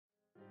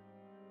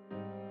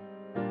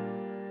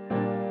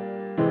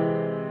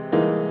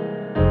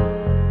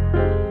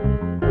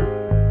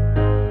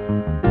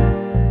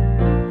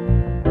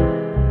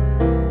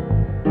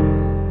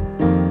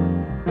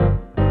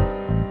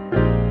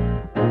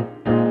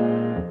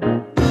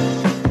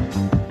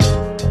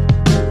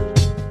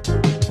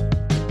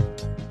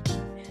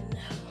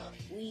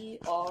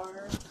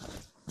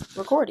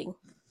recording.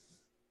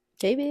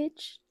 Hey,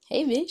 bitch.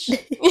 Hey, bitch.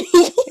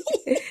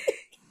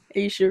 Are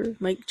you sure?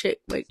 Mic check,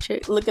 mic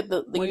check. Look at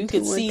the One, you two,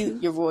 could one, see two.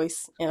 your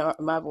voice and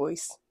my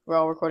voice. We're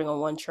all recording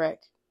on one track.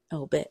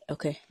 Oh, bet.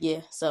 Okay.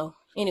 Yeah. So,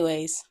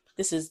 anyways,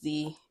 this is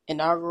the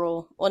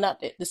inaugural, well,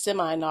 not the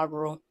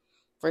semi-inaugural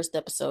first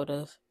episode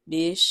of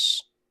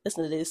Bish.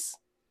 Listen to this.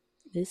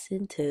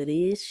 Listen to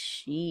this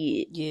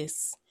shit.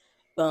 Yes.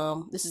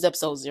 This is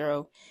episode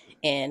 0,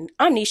 and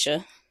I'm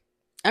Nisha.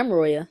 I'm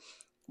Roya.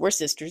 We're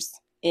sisters,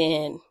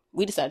 and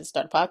we decided to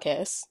start a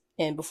podcast.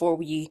 And before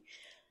we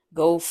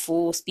go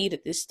full speed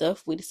at this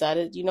stuff, we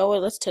decided, you know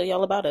what, let's tell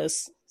y'all about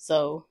us.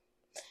 So,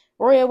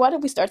 Roya, why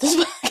did we start this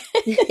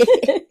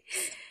podcast?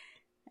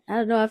 I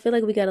don't know. I feel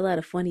like we got a lot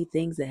of funny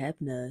things that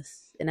happen to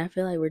us. And I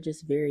feel like we're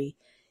just very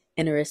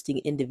interesting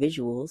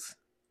individuals.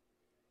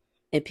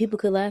 And people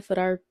could laugh at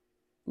our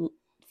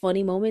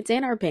funny moments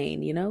and our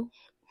pain, you know?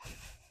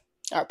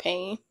 Our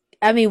pain.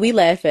 I mean, we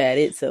laugh at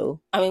it,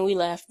 so. I mean, we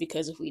laugh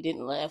because if we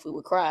didn't laugh, we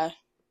would cry.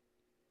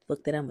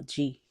 Look that I'm a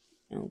G.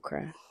 I don't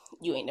cry.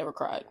 You ain't never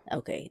cried.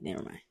 Okay,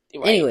 never mind.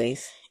 Right.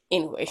 Anyways.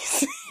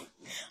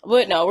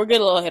 But no, we're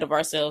getting a little ahead of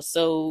ourselves.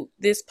 So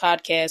this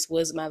podcast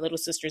was my little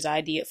sister's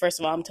idea. First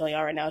of all, I'm telling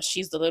y'all right now,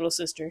 she's the little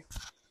sister.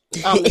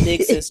 I'm the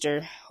big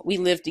sister. We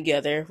live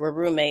together. We're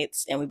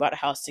roommates, and we bought a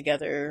house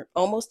together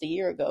almost a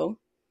year ago.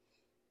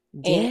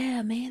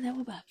 Yeah, man, that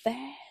went by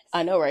fast.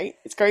 I know, right?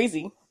 It's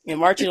crazy. In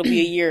March, it'll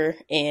be a year,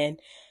 and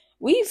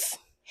we've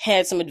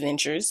had some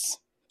adventures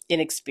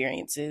and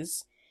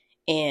experiences.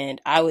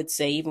 And I would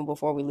say, even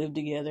before we lived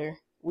together,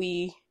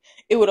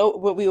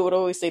 what we would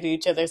always say to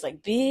each other is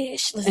like,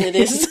 "Bitch, listen to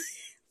this."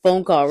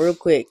 Phone call, real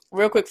quick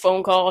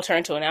phone call,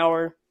 turn to an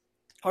hour,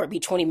 or it'd be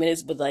 20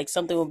 minutes, but like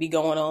something would be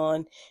going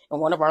on in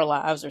one of our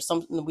lives or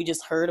something that we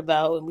just heard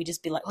about, and we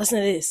just be like, "Listen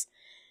to this."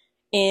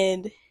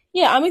 And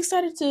yeah, I'm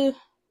excited to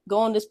go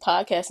on this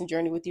podcasting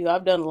journey with you.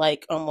 I've done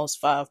like almost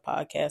 5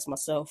 podcasts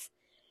myself.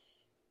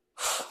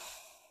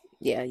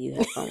 Yeah, you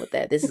have fun with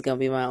that. This is gonna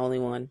be my only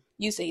one.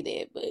 You say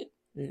that, but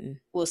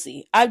we'll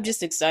see. I'm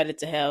just excited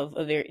to have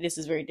this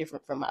is very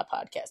different from my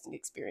podcasting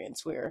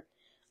experience, where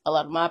a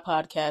lot of my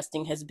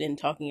podcasting has been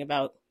talking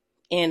about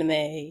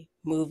anime,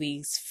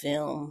 movies,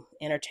 film,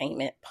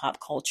 entertainment, pop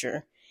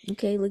culture.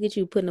 Okay, look at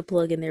you putting a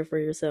plug in there for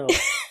yourself.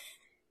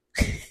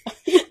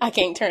 I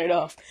can't turn it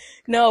off.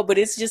 No, but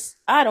it's just,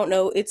 I don't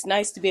know. It's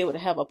nice to be able to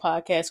have a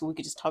podcast where we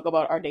could just talk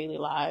about our daily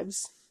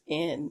lives.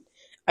 And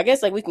I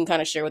guess like we can kind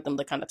of share with them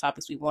the kind of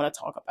topics we want to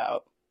talk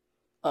about.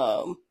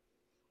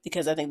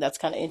 Because I think that's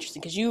kind of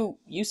interesting. Because you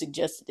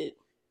suggested it.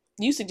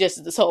 You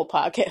suggested this whole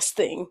podcast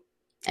thing.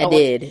 I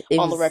did.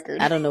 On the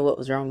record. I don't know what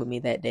was wrong with me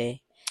that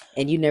day.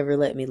 And you never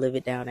let me live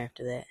it down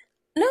after that.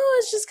 No,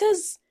 it's just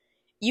because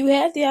you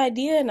had the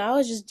idea, and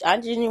I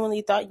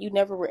genuinely thought you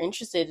never were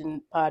interested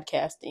in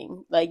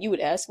podcasting. Like, you would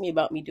ask me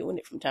about me doing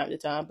it from time to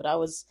time, but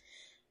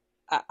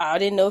I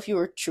didn't know if you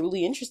were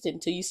truly interested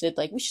until you said,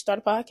 like, we should start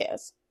a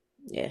podcast.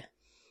 Yeah.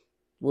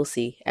 We'll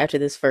see. After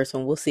this first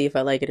one, we'll see if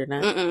I like it or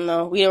not.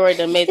 No, we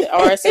already made the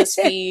RSS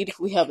feed.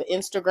 We have an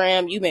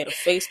Instagram. You made a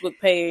Facebook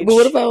page. But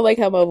what if I don't like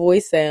how my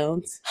voice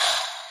sounds?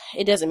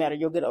 It doesn't matter.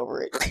 You'll get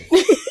over it.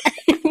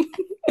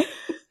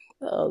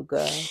 Oh,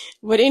 God.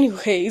 But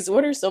anyways,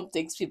 what are some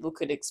things people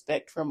could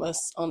expect from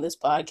us on this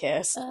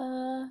podcast?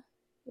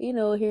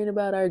 Hearing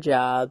about our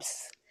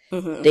jobs,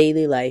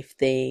 daily life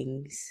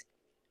things,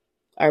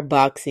 our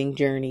boxing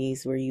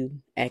journeys where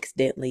you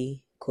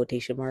accidentally,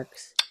 quotation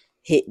marks,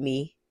 hit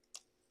me.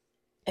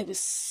 It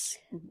was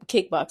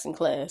kickboxing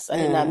class. I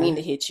did not mean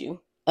to hit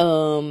you.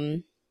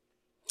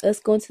 Us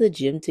going to the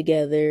gym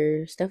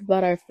together, stuff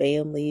about our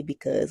family,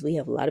 because we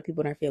have a lot of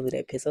people in our family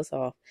that piss us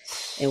off.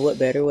 And what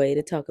better way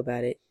to talk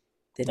about it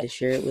than to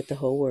share it with the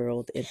whole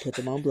world and put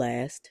them on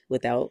blast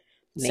without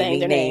naming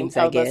their names,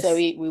 I guess.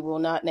 We will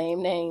not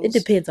name names. It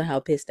depends on how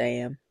pissed I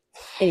am.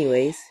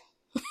 Anyways.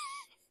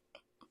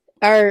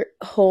 Our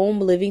home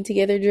living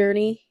together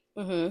journey.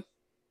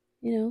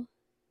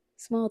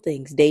 Small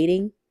things.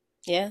 Dating.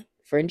 Yeah.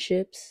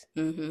 Friendships.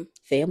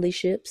 Family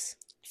ships.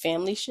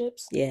 Family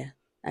ships? Yeah.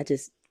 I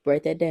just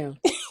write that down.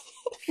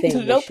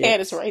 The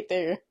notepad is right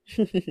there.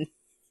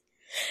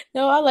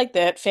 No, I like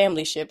that.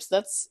 Family ships.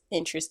 That's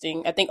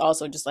interesting. I think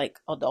also just like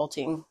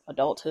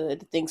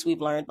adulthood, things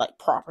we've learned, like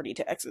property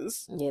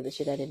taxes. Yeah, the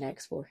shit I didn't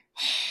ask for.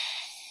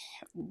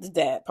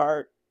 That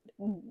part.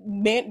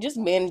 Just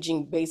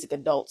managing basic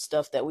adult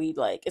stuff that we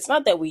like. It's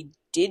not that we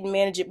didn't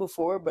manage it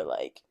before, but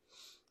like,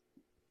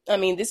 I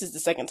mean, this is the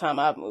second time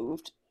I've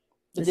moved.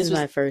 This is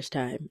my first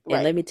time. Right.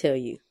 And let me tell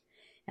you,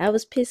 I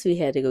was pissed we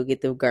had to go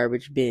get the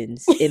garbage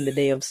bins in the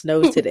damn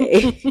snow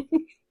today.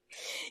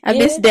 I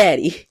miss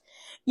Daddy.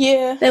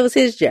 Yeah. That was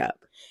his job.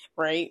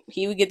 Right.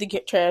 He would get the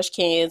trash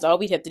cans. All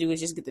we'd have to do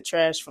is just get the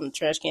trash from the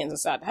trash cans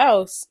inside the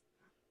house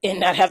and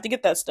not have to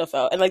get that stuff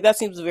out. And like, that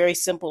seems very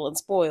simple and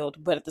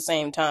spoiled, but at the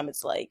same time,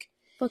 it's like,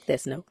 fuck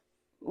that snow.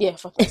 Yeah,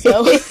 fuck that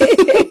snow.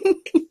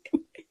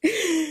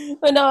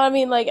 But no, I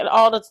mean, like,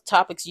 all the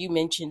topics you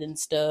mentioned and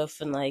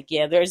stuff, and like,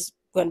 yeah, there's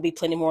going to be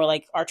plenty more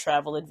like our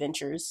travel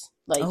adventures.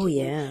 Like, Oh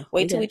yeah,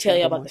 wait till we tell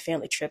you travel about more. the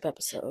family trip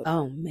episode.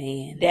 Oh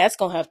man, That's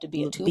gonna have to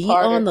be a be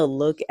two-parter. on the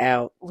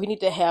lookout. We need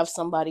to have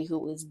somebody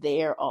who is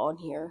there on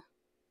here.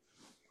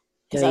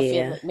 Because Oh I feel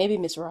yeah, like maybe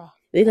Miss Ra.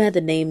 we're gonna have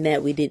to name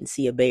that "We Didn't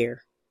See a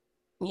Bear."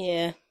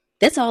 Yeah.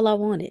 That's all I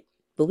wanted,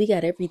 but we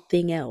got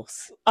everything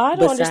else I don't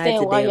besides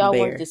understand a why damn y'all bear.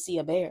 wanted to see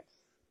a bear.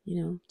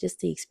 You know, just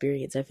the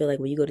experience. I feel like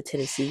when you go to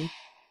Tennessee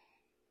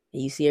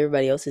and you see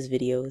everybody else's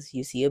videos,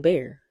 you see a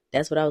bear.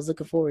 That's what I was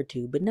looking forward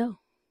to, but no.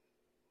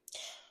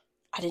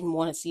 I didn't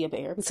want to see a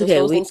bear It's because okay.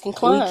 those things can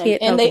climb. We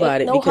can't and talk they about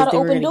it know how because to then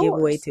we're open going to give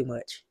away doors. too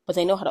much. But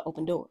they know how to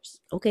open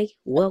doors. Okay,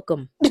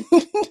 welcome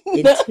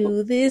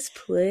into this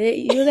play.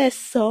 You know that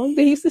song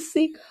they used to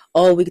sing?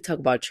 Oh, we could talk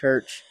about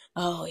church.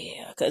 Oh,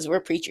 yeah, because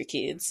we're preacher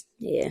kids.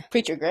 Yeah.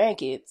 Preacher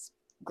grandkids.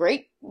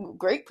 Great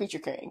preacher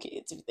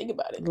grandkids, if you think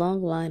about it.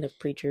 Long line of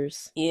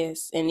preachers.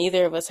 Yes, and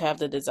neither of us have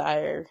the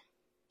desire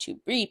to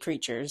be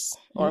preachers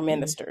or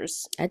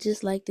ministers. I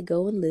just like to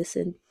go and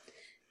listen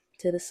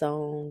to the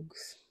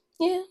songs.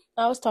 Yeah,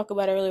 I was talking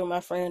about it earlier with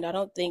my friend. I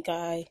don't think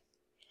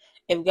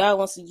if God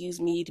wants to use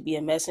me to be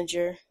a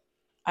messenger,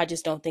 I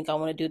just don't think I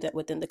want to do that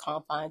within the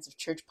confines of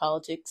church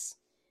politics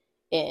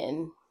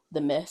and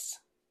the mess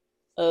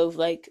of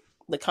like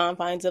the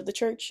confines of the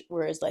church.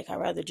 Whereas like I'd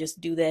rather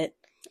just do that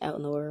out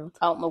in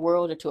the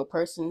world or to a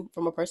person,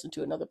 from a person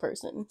to another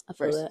person. I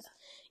feel that.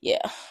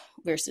 Yeah.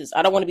 Versus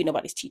I don't want to be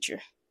nobody's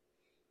teacher.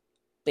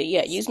 But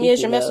yeah, use me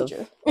as your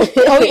messenger.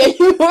 Oh yeah,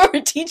 you are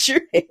a teacher.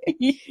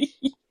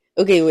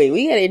 Okay, wait.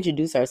 We gotta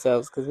introduce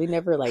ourselves because we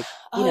never you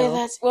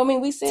know. Well, I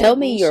mean, we said. Tell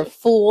me your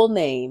full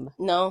name.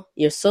 No.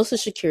 Your social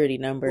security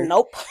number.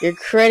 Nope. Your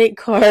credit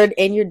card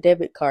and your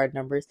debit card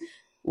numbers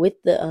with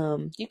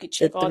the You could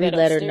check the all that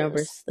 3-letter upstairs.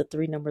 numbers, the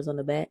 3 numbers on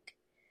the back.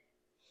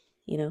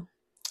 You know.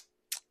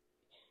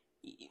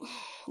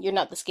 You're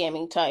not the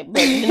scamming type,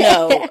 but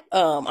no,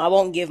 I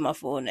won't give my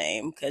full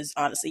name because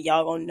honestly,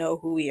 y'all gonna know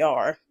who we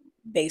are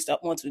based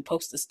up once we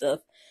post the stuff.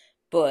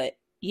 But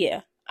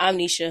yeah, I'm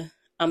Nisha.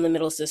 I'm the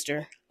middle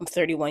sister. I'm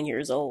 31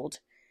 years old.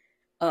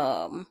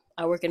 I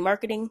work in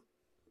marketing.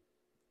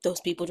 Those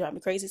people drive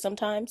me crazy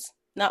sometimes.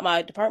 Not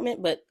my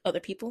department, but other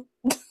people.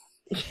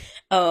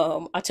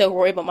 I tell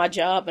Roy about my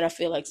job, and I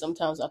feel like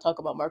sometimes I talk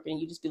about marketing,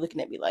 you just be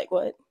looking at me like,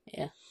 what?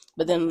 Yeah.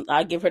 But then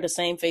I give her the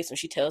same face when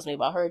she tells me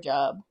about her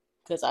job.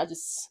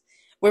 Because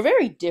we're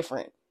very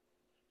different.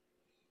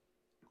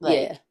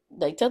 Like,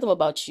 tell them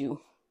about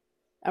you.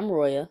 I'm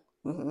Roya,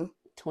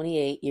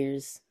 28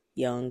 years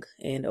young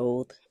and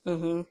old.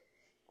 Mm-hmm.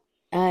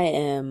 I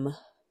am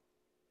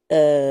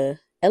a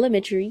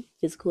elementary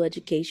physical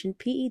education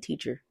PE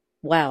teacher.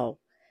 Wow,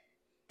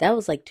 that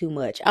was like too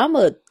much. I'm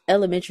a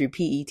elementary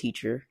PE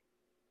teacher.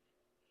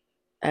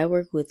 I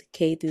work with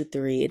K through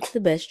 3. It's the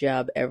best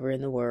job ever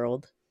in the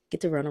world. Get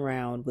to run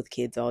around with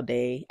kids all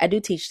day. I do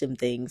teach them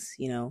things,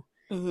 you know.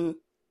 Mm-hmm.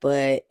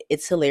 But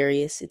it's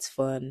hilarious. It's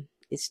fun.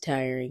 It's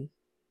tiring.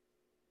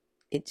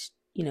 It's,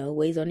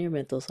 weighs on your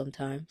mental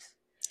sometimes.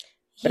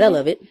 Yeah. But I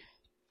love it.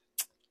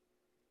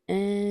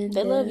 And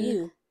they love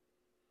you.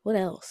 What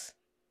else?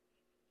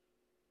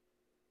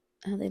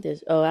 I think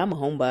I'm a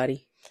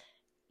homebody.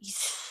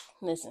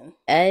 Listen.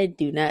 I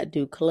do not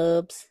do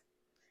clubs.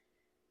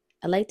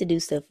 I like to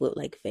do stuff with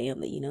like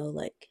family,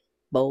 like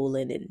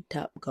bowling and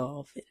Top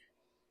Golf and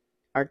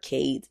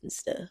arcades and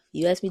stuff.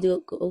 You ask me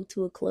to go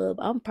to a club,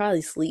 I'm probably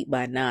asleep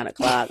by 9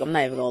 o'clock. I'm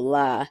not even gonna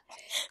lie.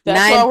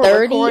 That's why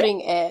we're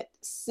recording at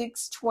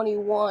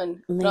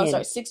 6:21. No,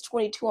 sorry,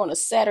 6:22 on a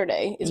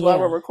Saturday is why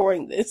we're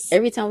recording this.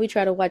 Every time we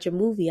try to watch a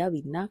movie, I'll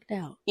be knocked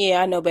out. Yeah,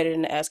 I know better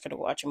than to ask her to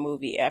watch a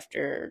movie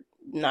after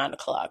 9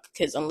 o'clock.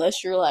 Because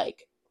unless you're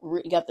like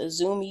got the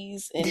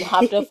zoomies and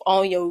hopped up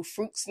on your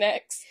fruit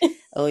snacks.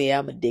 Oh yeah,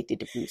 I'm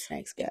addicted to fruit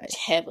snacks, guys.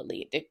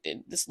 Heavily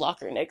addicted. This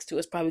locker next to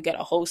us probably got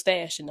a whole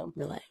stash in them.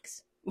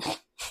 Relax.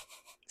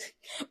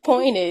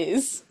 Point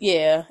is,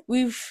 we're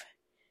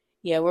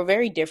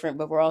very different,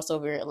 but we're also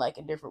very like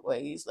in different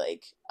ways.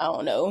 Like, I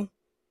don't know.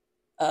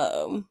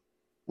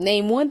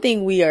 Name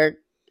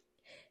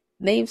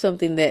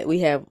something that we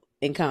have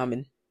in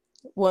common.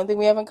 One thing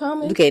we have in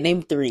common? Okay,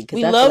 name 3.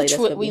 We love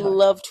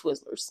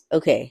Twizzlers.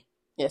 Okay.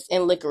 Yes,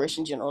 and licorice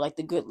in general, like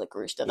the good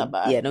licorice that I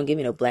buy. Yeah, don't give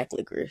me no black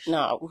licorice.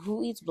 No,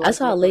 who eats black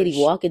licorice? I saw a lady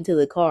walk into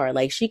the car.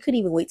 Like, she couldn't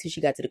even wait till she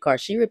got to the car.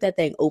 She ripped that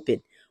thing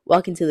open,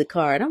 walk into the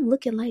car, and I'm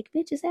looking like,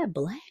 bitch, is that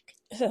black?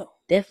 Ew.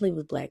 Definitely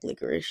was black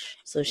licorice.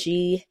 So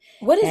she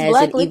What is has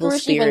black an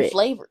licorice evil even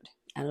flavored?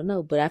 I don't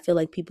know, but I feel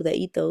like people that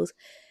eat those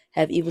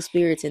have evil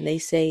spirits, and they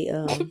say,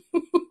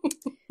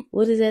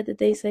 what is that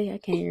they say? I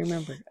can't even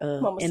remember.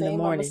 In the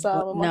morning.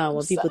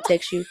 When people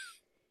text you,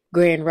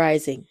 Grand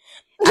Rising.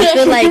 I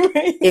feel like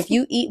if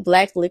you eat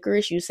black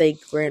licorice, you say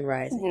Grand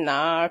Rising.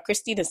 Nah,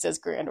 Christina says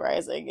Grand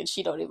Rising, and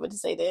she don't even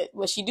say that.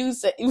 But she do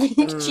say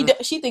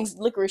she thinks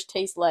licorice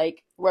tastes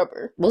like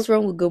rubber. What's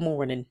wrong with Good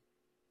Morning?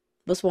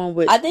 What's wrong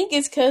with? I think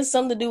it's because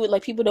something to do with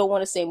like people don't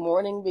want to say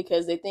morning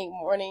because they think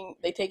morning.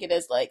 They take it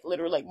as like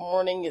literally like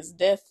morning is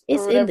death.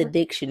 It's in the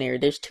dictionary.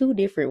 There's 2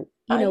 different.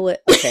 You know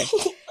what? Okay,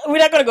 we're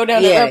not gonna go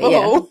down that rabbit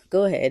hole.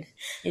 Go ahead.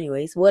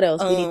 Anyways, what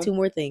else? We need 2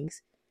 more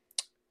things.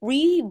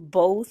 we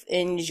both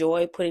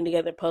enjoy putting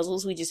together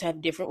puzzles. We just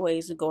have different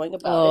ways of going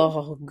about it.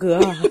 Oh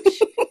gosh.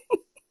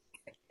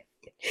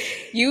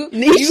 You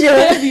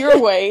Nisha. have your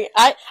way.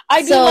 I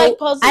do like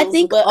puzzles, I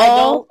think but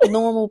all I don't.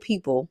 normal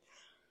people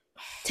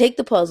take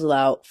the puzzle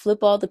out,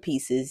 flip all the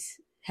pieces,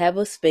 have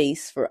a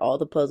space for all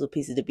the puzzle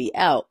pieces to be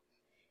out,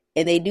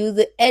 and they do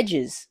the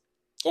edges.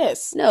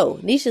 Yes. No,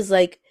 Nisha's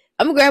like,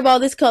 I'm gonna grab all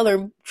this color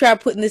and try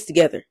putting this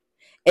together.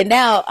 And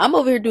now I'm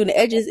over here doing the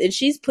edges, and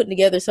she's putting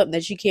together something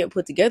that she can't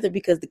put together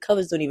because the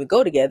colors don't even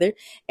go together.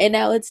 And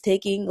now it's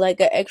taking like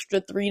an extra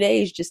 3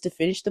 days just to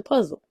finish the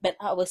puzzle. But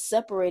I was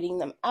separating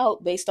them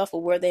out based off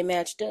of where they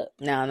matched up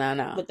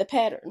No. with the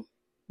pattern.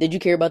 Did you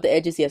care about the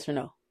edges? Yes or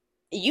no?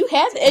 You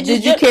had the edges.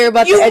 Did you care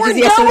about the edges?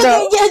 Yes or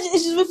no? The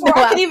edges before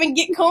No, I could even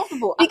get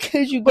comfortable.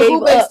 Because you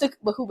gave up.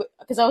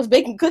 Because I was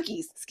baking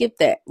cookies. Skip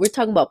that. We're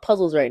talking about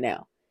puzzles right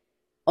now.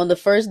 On the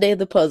first day of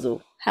the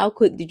puzzle, how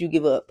quick did you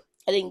give up?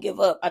 I didn't give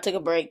up. I took a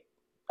break.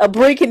 A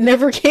break and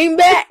never came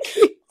back.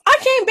 I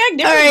came back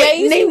different All right,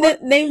 days.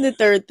 name the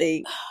third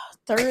thing.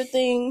 Third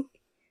thing,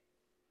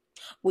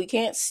 we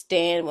can't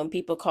stand when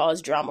people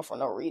cause drama for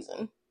no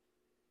reason.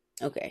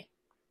 Okay.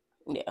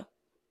 Yeah.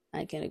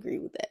 I can agree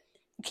with that.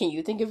 Can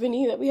you think of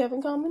any that we have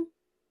in common?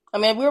 I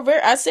mean,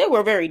 I said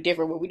we're very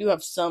different, but we do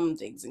have some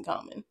things in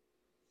common.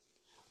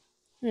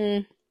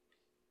 When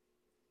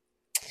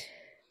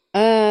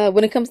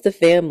it comes to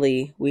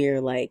family,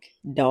 we're like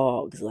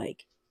dogs,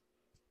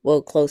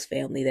 close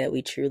family that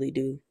we truly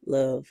do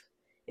love.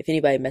 If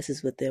anybody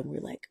messes with them, we're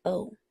like,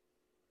 oh,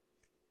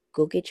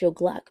 go get your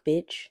Glock,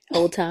 bitch.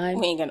 Whole time.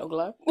 We ain't got no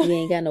Glock. We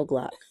ain't got no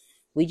Glock.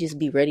 We just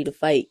be ready to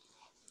fight.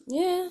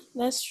 Yeah,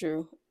 that's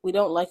true. We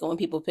don't like it when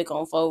people pick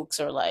on folks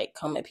or like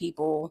come at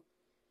people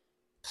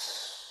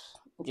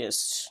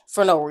just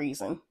for no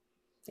reason.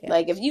 Yeah.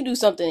 Like if you do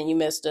something and you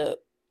messed up,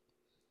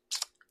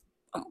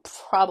 I'm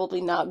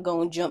probably not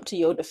gonna jump to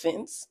your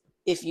defense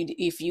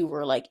if you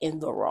were like in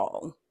the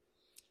wrong.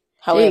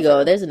 However, there you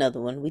go. There's another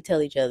one. We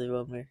tell each other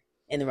when we're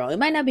in the wrong. It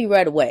might not be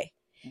right away.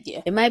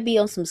 Yeah. It might be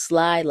on some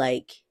sly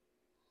like,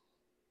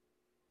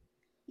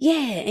 yeah,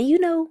 and you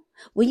know,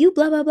 when you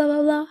blah blah blah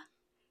blah blah,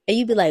 and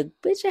you be like,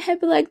 bitch, that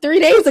happened like 3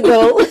 days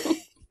ago.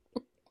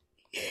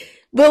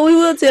 But we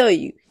will tell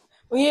you.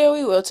 Yeah,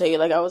 we will tell you.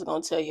 Like I was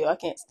gonna tell you, I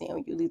can't stand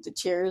when you leave the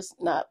chairs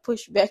not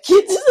pushed back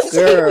into the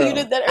seat. You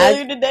did that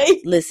earlier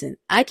today. Listen,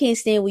 I can't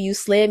stand when you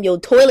slam your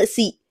toilet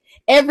seat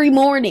every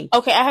morning.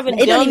 Okay, I haven't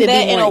done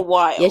that in a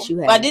while. Yes, you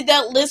have. I did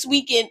that this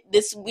weekend.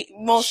 This week,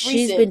 most recent.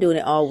 She's been doing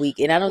it all week,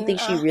 and I don't think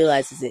she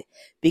realizes it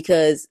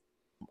because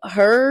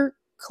her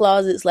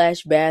closet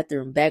 /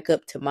 bathroom back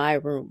up to my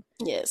room.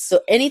 Yes. So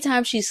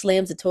anytime she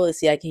slams the toilet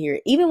seat, I can hear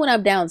it. Even when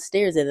I'm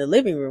downstairs in the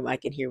living room, I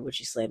can hear when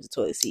she slams the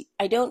toilet seat.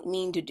 I don't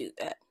mean to do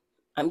that.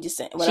 I'm just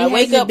saying. When I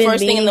wake up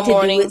first thing in the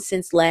morning. Do it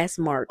since last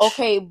March.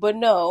 Okay, but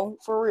no,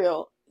 for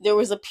real. There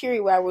was a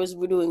period where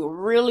we're doing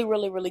really,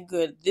 really, really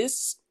good.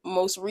 This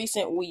most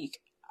recent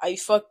week, I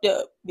fucked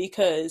up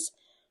because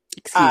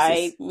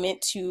I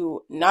meant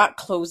to not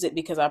close it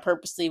because I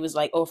purposely was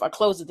like, oh, if I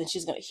close it, then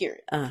she's going to hear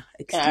it.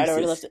 Excuses. And I'd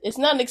already left it. It's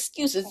not an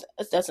excuse.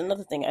 That's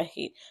another thing I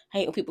hate. I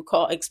hate when people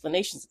call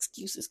explanations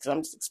excuses because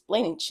I'm just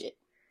explaining shit.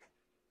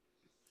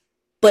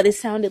 But it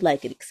sounded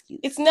like an excuse.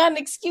 It's not an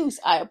excuse.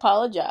 I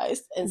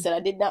apologized and said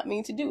I did not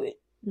mean to do it.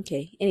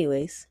 Okay.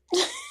 Anyways.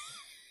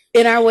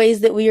 In our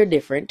ways that we are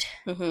different.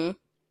 Mm-hmm.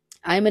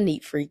 I'm a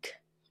neat freak.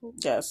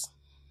 Yes.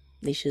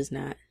 Nisha's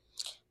not.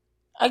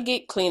 I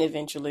get clean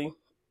eventually.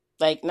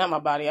 Like, not my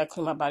body. I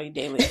clean my body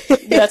daily.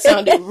 That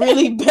sounded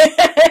really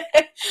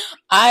bad.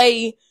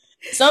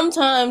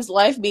 Sometimes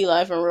life be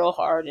life and real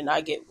hard and I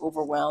get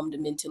overwhelmed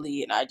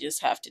mentally and I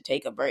just have to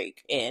take a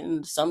break.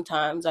 And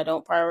sometimes I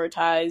don't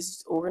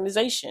prioritize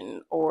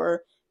organization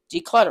or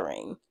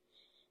decluttering.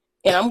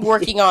 And I'm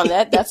working on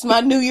that. That's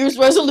my New Year's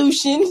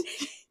resolution.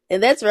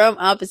 And that's where I'm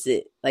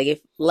opposite. Like if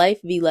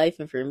life be life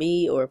and for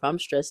me or if I'm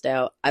stressed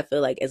out, I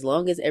feel like as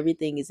long as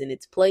everything is in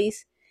its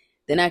place,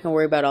 then I can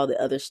worry about all the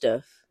other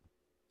stuff.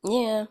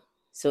 Yeah.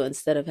 So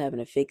instead of having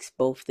to fix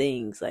both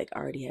things, like I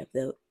already have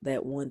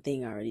that one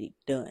thing already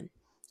done.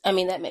 I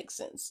mean, that makes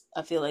sense.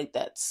 I feel like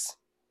that's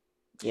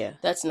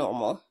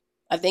normal.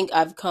 I think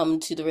I've come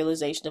to the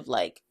realization of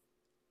like,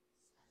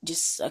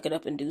 just suck it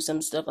up and do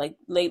some stuff. Like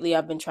lately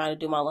I've been trying to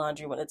do my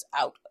laundry when it's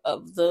out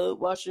of the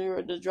washer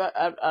or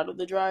out of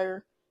the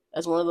dryer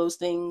as one of those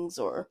things.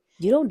 Or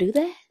you don't do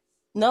that?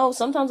 No,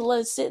 sometimes I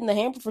let it sit in the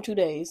hamper for 2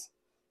 days.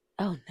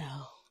 Oh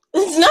no.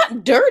 It's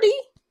not dirty.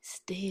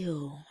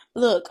 Still.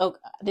 Look, okay,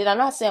 did I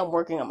not say I'm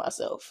working on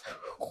myself?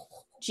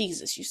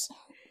 Jesus, you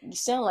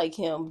sound like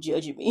him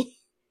judging me.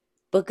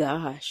 But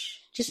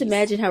gosh, just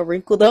imagine how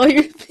wrinkled all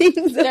your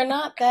things are. They're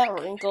not that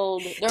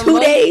wrinkled. 2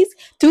 days?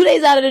 2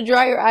 days out of the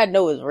dryer, I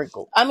know it's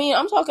wrinkled. I mean,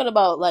 I'm talking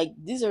about like,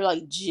 these are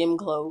like gym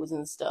clothes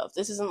and stuff.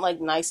 This isn't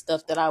like nice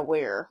stuff that I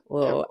wear.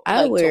 Well,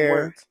 I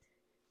wear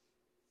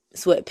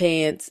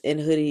sweatpants and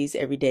hoodies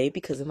every day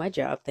because of my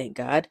job, thank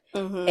God.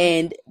 Mm-hmm.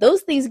 And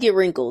those things get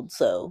wrinkled,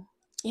 so.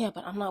 Yeah,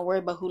 but I'm not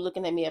worried about who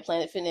looking at me at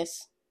Planet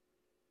Fitness.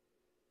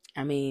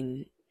 I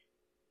mean,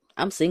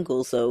 I'm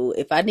single, so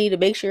if I need to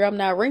make sure I'm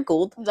not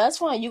wrinkled, That's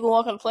fine. You can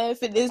walk on Planet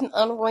Fitness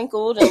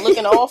unwrinkled and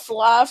looking all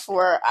fly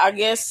for, I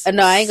guess,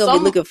 no, I ain't gonna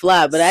be looking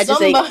fly, but I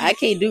just ain't. somebody. I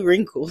can't do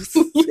wrinkles.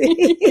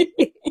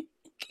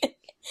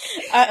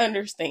 I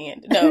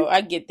understand. No,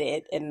 I get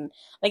that. And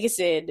like I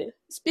said,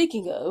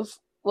 speaking of,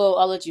 well,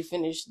 I'll let you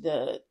finish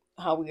the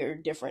how we are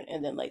different,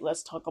 and then like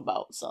let's talk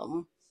about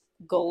some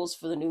goals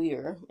for the new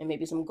year and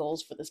maybe some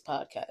goals for this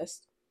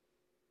podcast.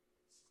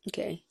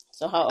 Okay,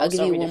 So how I'll else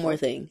give are you we one more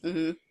different? thing.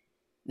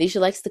 Mm-hmm.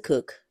 Nisha likes to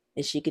cook,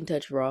 and she can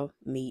touch raw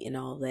meat and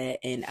all that,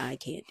 and I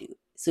can't do it.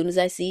 As soon as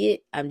I see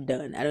it, I'm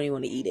done. I don't even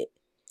want to eat it,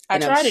 I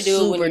and I'm try to do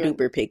it when super you're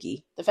duper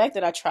picky. the fact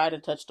that I try to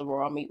touch the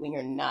raw meat when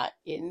you're not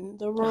in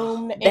the Oh,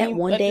 room that any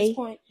one at this day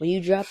point when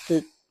you drop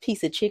the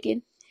piece of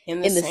chicken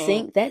in the in the sink.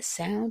 sink, that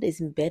sound is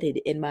embedded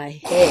in my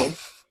head.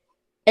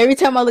 Every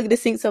time I look at the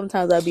sink,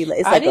 sometimes I'll be like,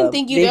 it's I like didn't a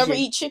think you'd ever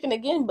vision. eat chicken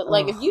again, but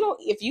like Oh,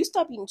 if you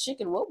stop eating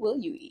chicken, what will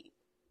you eat?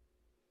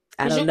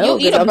 I Because don't know you'll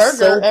eat because a I'm burger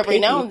so every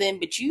now picky. and then,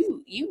 but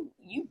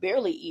you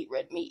barely eat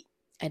red meat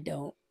I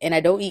don't, and I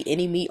don't eat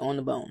any meat on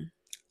the bone.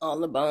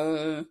 on the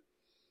bone.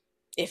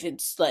 If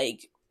it's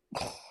like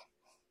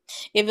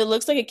if it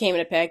looks like it came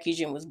in a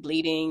package and was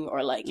bleeding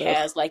or like Ugh,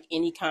 has like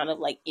any kind of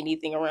like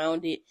anything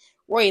around it,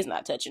 Roy is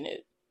not touching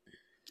it.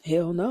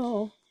 hell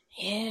no.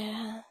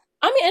 Yeah.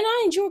 I mean, and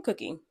I enjoy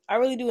cooking. I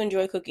really do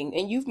enjoy cooking,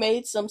 and you've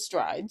made some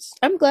strides.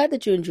 I'm glad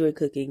that you enjoy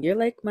cooking. You're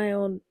like my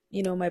own,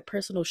 my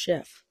personal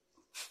chef.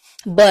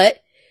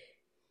 But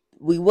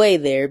we weigh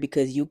there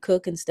because you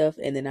cook and stuff,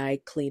 and then I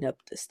clean up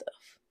the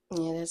stuff.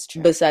 Yeah, that's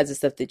true. Besides the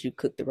stuff that you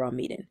cook the raw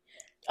meat in.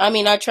 I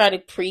mean, I try to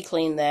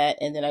pre-clean that,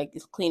 and then I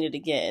clean it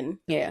again.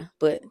 Yeah,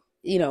 but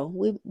we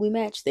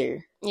match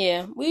there.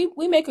 Yeah, we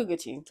make a good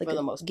team It's like for the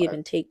a most give part.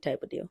 and take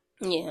type of deal.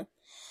 Yeah.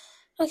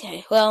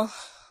 Okay. Well,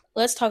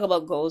 let's talk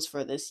about goals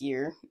for this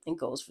year and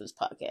goals for this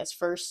podcast.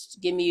 First,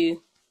 give me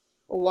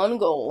one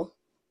goal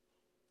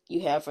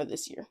you have for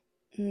this year,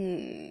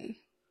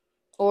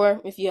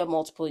 or if you have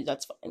multiple,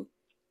 that's fine.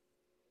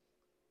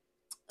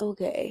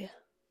 Okay.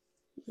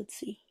 Let's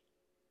see.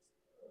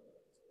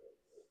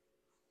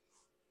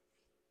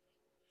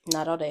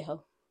 Not all day,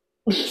 ho.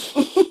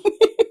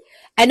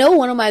 I know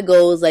one of my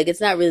goals, like it's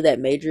not really that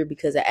major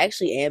because I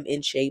actually am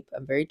in shape.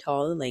 I'm very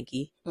tall and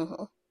lanky.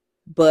 Mm-hmm.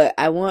 But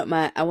I want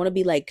to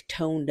be like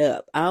toned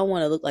up. I don't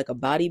want to look like a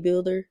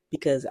bodybuilder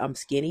because I'm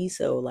skinny,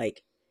 so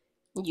like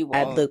You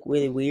I'd won't. look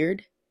really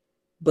weird.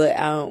 But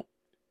I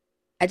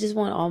just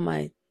want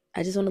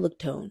I just want to look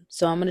toned.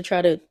 So I'm gonna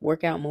try to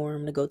work out more.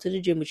 I'm gonna go to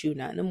the gym with you,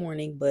 not in the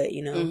morning, but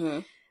Mm-hmm.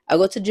 I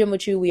go to the gym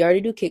with you. We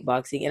already do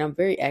kickboxing, and I'm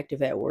very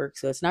active at work,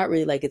 so it's not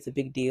really like it's a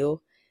big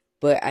deal.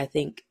 But I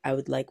think I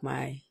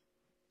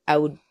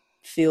would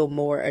feel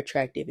more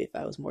attractive if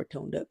I was more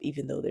toned up,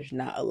 even though there's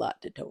not a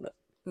lot to tone up.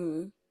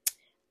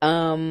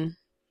 Mm-hmm.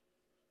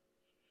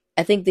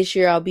 I think this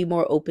year I'll be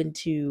more open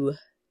to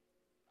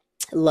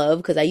love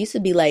because I used to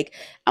be like,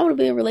 I want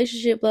to be in a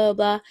relationship, blah, blah,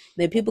 blah. And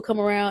then people come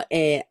around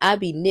and I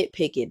be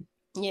nitpicking.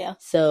 Yeah.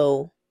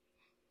 So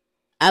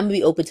I'm gonna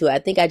be open to it. I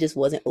think I just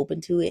wasn't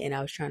open to it and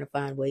I was trying to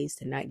find ways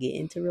to not get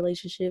into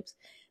relationships.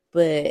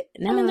 But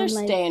now I mean, I'm there's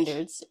like,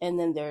 standards, and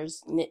then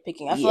there's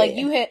nitpicking. I feel like yeah,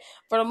 you had,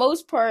 for the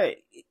most part,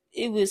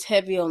 it was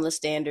heavy on the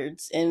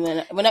standards. And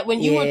when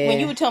you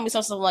yeah, would tell me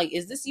something like,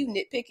 "Is this you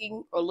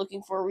nitpicking or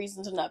looking for a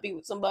reason to not be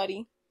with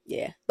somebody?"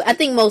 yeah. But I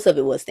think most of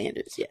it was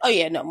standards, Oh yes.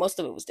 yeah, no, most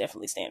of it was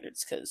definitely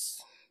standards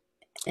because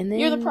And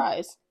you're the then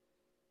prize.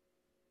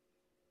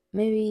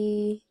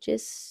 maybe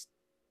just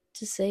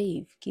to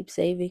save, keep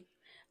saving,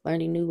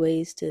 learning new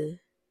ways to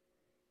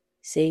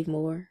save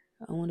more.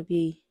 I want to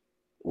be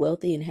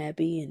wealthy and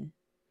happy and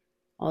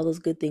all those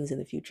good things in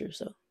the future.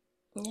 So,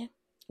 Yeah.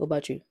 what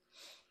about you?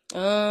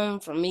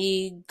 For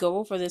me,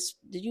 goal for this.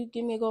 Did you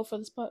give me a goal for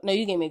this pod? No,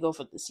 you gave me a goal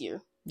for this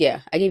year.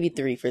 Yeah, I gave you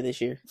 3 for this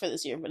year. For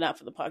this year, but not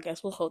for the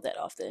podcast. We'll hold that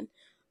off then.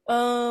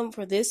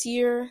 For this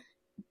year,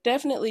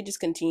 definitely just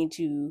continue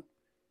to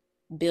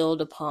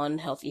build upon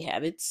healthy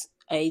habits.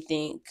 I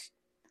think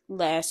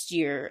last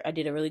year I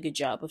did a really good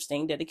job of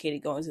staying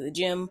dedicated going to the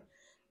gym,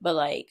 but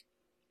like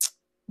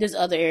there's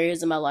other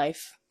areas in my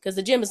life because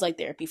the gym is like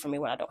therapy for me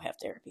when I don't have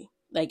therapy.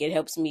 Like it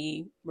helps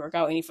me work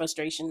out any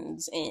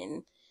frustrations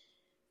and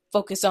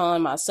focus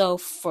on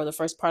myself for the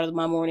first part of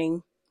my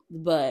morning.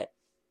 But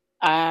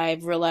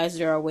I've realized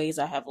there are ways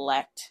I have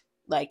lacked,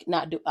 like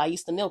not do. I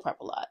used to meal prep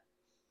a lot,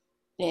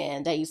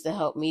 and that used to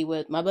help me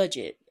with my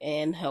budget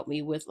and help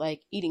me with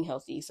like eating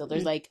healthy. So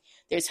there's Mm. like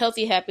there's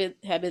healthy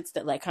habits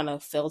that like kind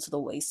of fell to the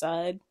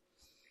wayside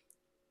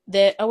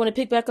that I want to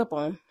pick back up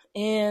on,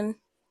 and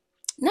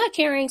not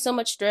carrying so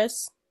much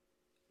stress.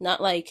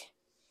 Not like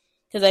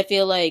because I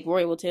feel like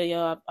Roy will tell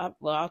y'all.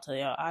 Well, I'll tell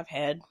y'all. I've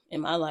had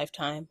in my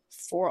lifetime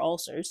 4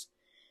 ulcers.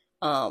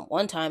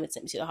 One time it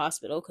sent me to the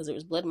hospital because there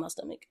was blood in my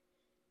stomach,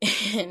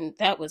 and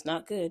that was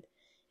not good.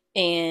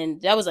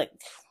 And that was like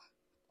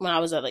when I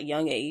was at a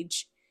young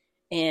age,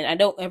 and I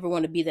don't ever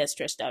want to be that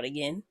stressed out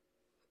again.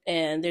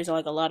 And there's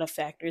like a lot of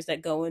factors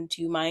that go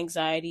into my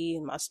anxiety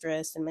and my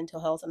stress and mental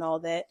health and all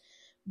that.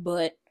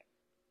 But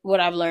what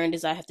I've learned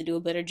is I have to do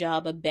a better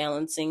job of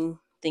balancing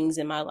things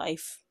in my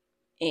life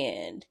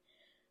And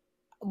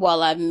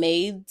while I've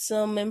made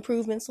some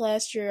improvements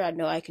last year, I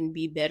know I can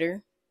be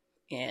better.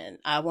 And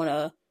I want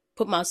to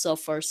put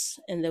myself first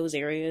in those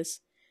areas.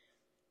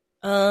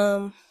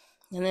 And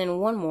then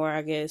one more,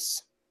 I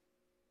guess.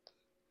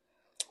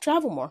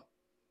 Travel more.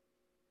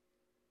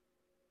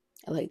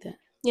 I like that.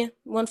 Yeah,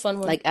 one fun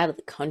one. Like out of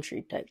the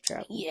country type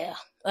travel. Yeah,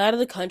 out of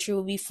the country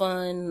would be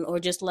fun, or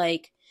just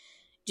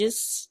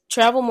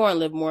travel more and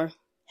live more.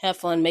 Have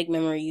fun, make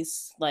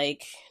memories.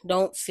 Like,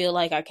 don't feel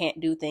like I can't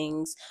do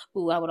things.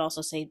 Ooh, I would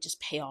also say just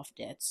pay off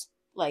debts.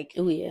 Like,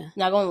 oh yeah,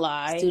 not gonna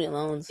lie, student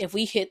loans. If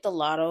we hit the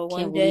lotto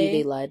one Can't day,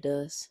 believe they lied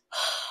to us.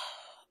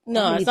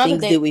 No, how many it's not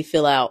things that did we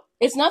fill out?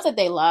 It's not that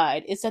they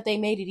lied. It's that they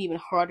made it even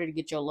harder to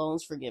get your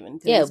loans forgiven.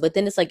 Yeah, but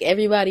then it's like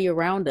everybody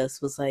around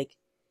us was like,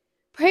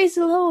 "Praise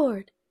the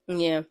Lord."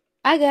 Yeah.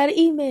 I got an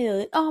email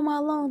and all my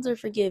loans are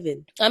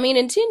forgiven. I mean,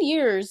 in 10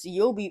 years,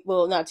 you'll be,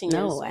 well, not 10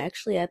 years. No,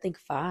 actually, I think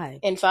 5.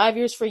 In 5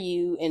 years for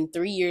you and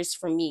 3 years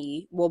for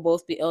me, we'll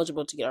both be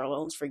eligible to get our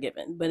loans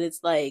forgiven. But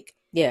it's like...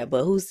 Yeah,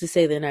 but who's to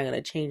say they're not going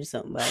to change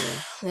something by then?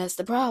 That's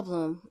the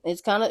problem.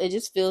 It's kind of, it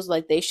just feels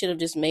like they should have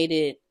just made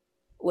it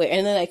where,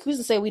 and then like, who's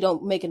to say we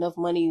don't make enough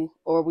money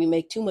or we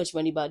make too much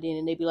money by then,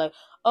 and they'd be like,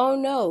 oh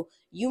no,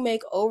 you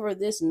make over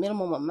this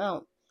minimum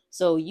amount,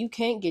 so you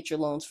can't get your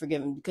loans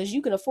forgiven because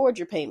you can afford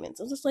your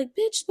payments. I was just like,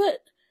 bitch, but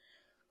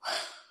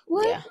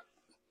what? Yeah.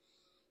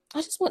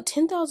 I just want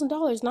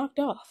 $10,000 knocked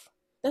off.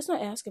 That's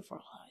not asking for a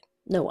lot.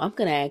 No, I'm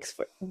going to ask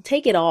for,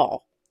 take it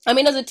all. I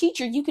mean, as a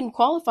teacher, you can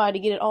qualify to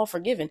get it all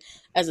forgiven.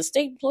 As a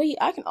state employee,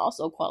 I can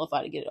also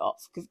qualify to get it all,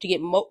 to get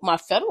my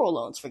federal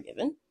loans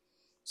forgiven.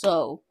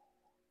 So,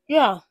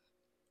 yeah.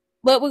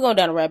 But we're going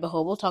down a rabbit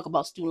hole. We'll talk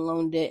about student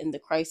loan debt and the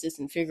crisis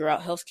and figure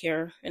out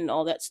healthcare and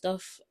all that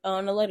stuff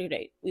on a later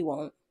date. We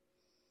won't.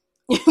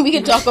 we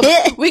can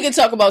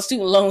talk about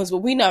student loans, but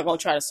we're not going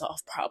to try to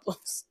solve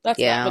problems. That's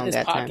not what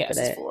this podcast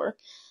is for.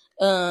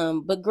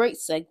 But great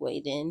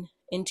segue then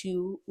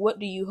into what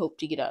do you hope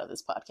to get out of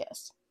this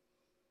podcast?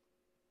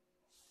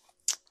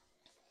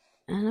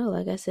 I don't know,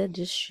 like I said,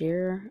 just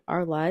share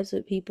our lives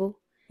with people.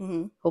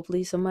 Mm-hmm.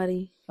 Hopefully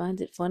somebody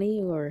finds it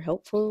funny or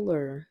helpful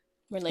or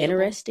relatable.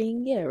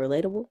 Interesting. Yeah,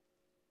 relatable.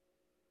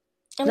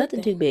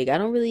 Nothing too big.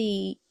 I've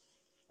only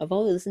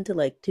listened to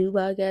like 2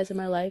 podcasts in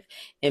my life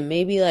and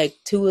maybe like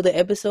 2 of the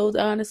episodes,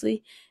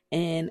 honestly.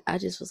 And I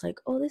just was like,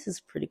 oh, this is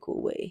a pretty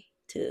cool way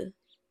to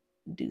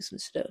do some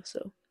stuff.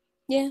 So,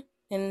 yeah.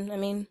 And I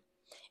mean,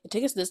 it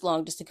took us this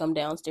long just to come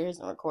downstairs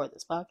and record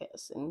this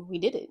podcast. And we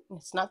did it.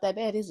 It's not that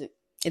bad, is it?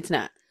 It's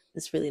not.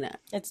 It's really not.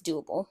 It's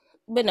doable.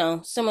 But no,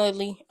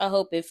 similarly, I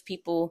hope if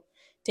people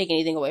take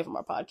anything away from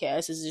our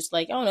podcast, it's just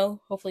like, I don't know,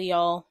 hopefully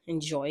y'all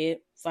enjoy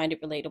it, find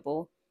it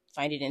relatable,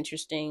 find it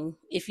interesting.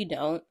 If you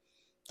don't,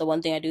 the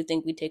one thing I do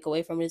think we take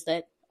away from it is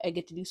that I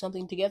get to do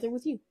something together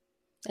with you.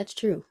 That's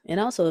true. And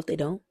also, if they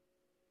don't,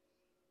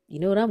 you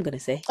know what I'm going to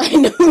say. I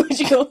know what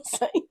you're going to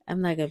say.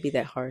 I'm not going to be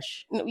that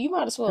harsh. No, you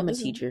might as well. I'm a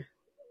teacher.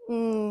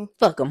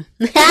 Fuck them.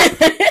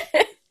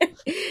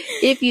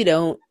 If you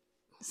don't,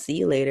 see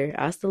you later.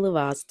 Hasta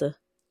la vista.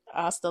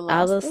 Hasta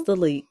la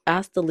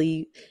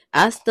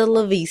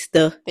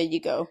vista. There you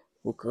go.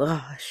 Oh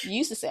gosh. You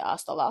used to say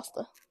hasta la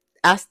vista.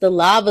 Hasta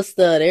la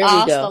vista. There we go.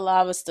 Hasta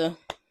la vista.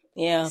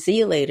 Yeah. See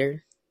you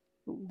later.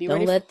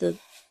 Don't let the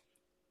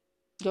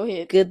go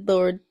ahead. Good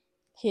Lord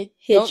hit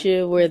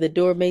you where the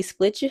door may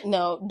split you.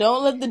 No,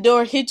 don't let the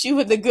door hit you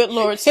where the good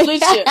Lord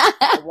split you.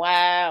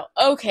 Wow.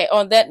 Okay,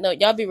 on that note,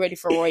 y'all be ready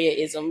for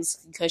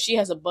Roya-isms because she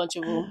has a bunch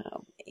of them.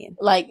 Oh, man.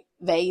 Like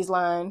Vase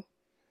line.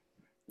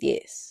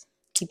 Yes.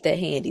 Keep that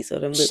handy so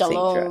them lips ain't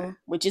dry.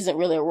 Which isn't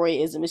really a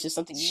Roya-ism. It's just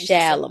something you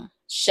Shalom.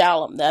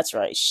 Shalom. That's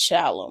right.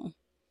 Shalom.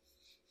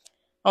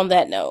 On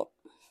that note,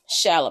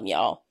 shalom,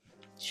 y'all.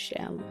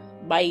 Shalom.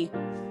 Bye.